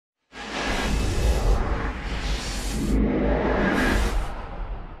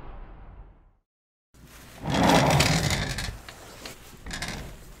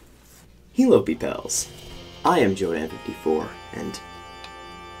Helopy pals, I am JoeDan54, and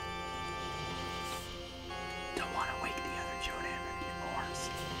don't want to wake the other JoeDan54s.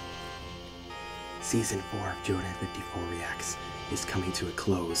 Season 4 of JoeDan54 Reacts is coming to a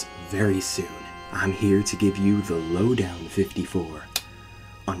close very soon. I'm here to give you the lowdown 54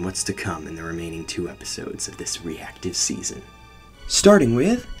 on what's to come in the remaining 2 episodes of this reactive season. Starting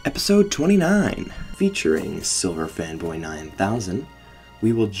with episode 29, featuring Silver Fanboy 9000,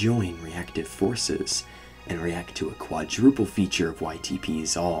 we will join reactive forces and react to a quadruple feature of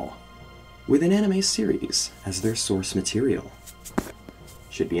YTP's all, with an anime series as their source material.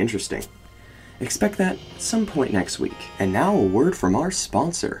 Should be interesting. Expect that at some point next week. And now a word from our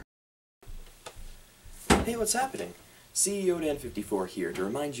sponsor. Hey, what's happening? JoeDan54 here to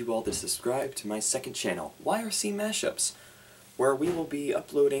remind you all to subscribe to my second channel, YRC Mashups, where we will be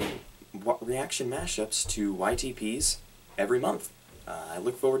uploading reaction mashups to YTPs every month. I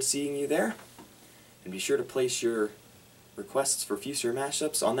look forward to seeing you there, and be sure to place your requests for future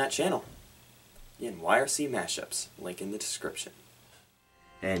mashups on that channel. Again, YRC Mashups, link in the description.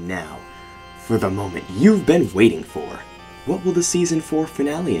 And now, for the moment you've been waiting for. What will the Season 4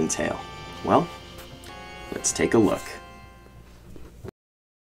 finale entail? Well, let's take a look.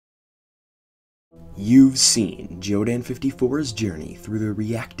 You've seen JoeDan54's journey through the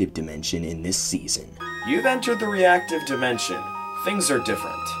reactive dimension in this season. You've entered the reactive dimension. Things are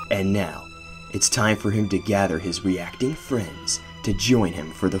different. And now, it's time for him to gather his reacting friends to join him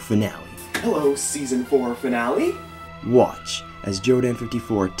for the finale. Hello, Season 4 finale. Watch as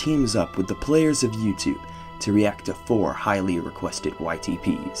JoeDan54 teams up with the players of YouTube to react to 4 highly requested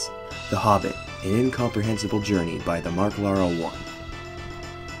YTPs. The Hobbit, An Incomprehensible Journey by the Mark Lara 1.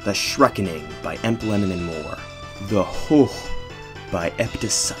 The Shrekkening by Emplemon and More. The Hoch by Epta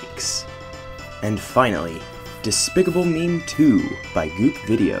Sykes. And finally, Despicable Meme 2 by Goop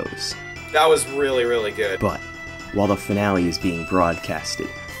Videos. That was really good. But, while the finale is being broadcasted,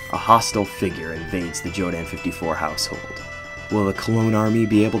 a hostile figure invades the JoeDan54 household. Will the clone army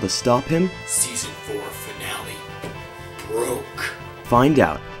be able to stop him? Season 4 finale broke. Find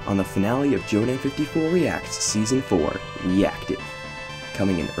out on the finale of JoeDan54 Reacts Season 4 Reactive,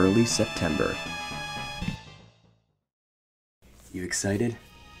 coming in early September. You excited?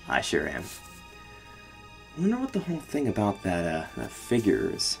 I sure am. I wonder what the whole thing about that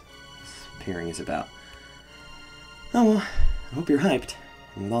figures appearing is about. Oh well, I hope you're hyped.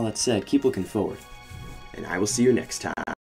 And with all that said, keep looking forward. And I will see you next time.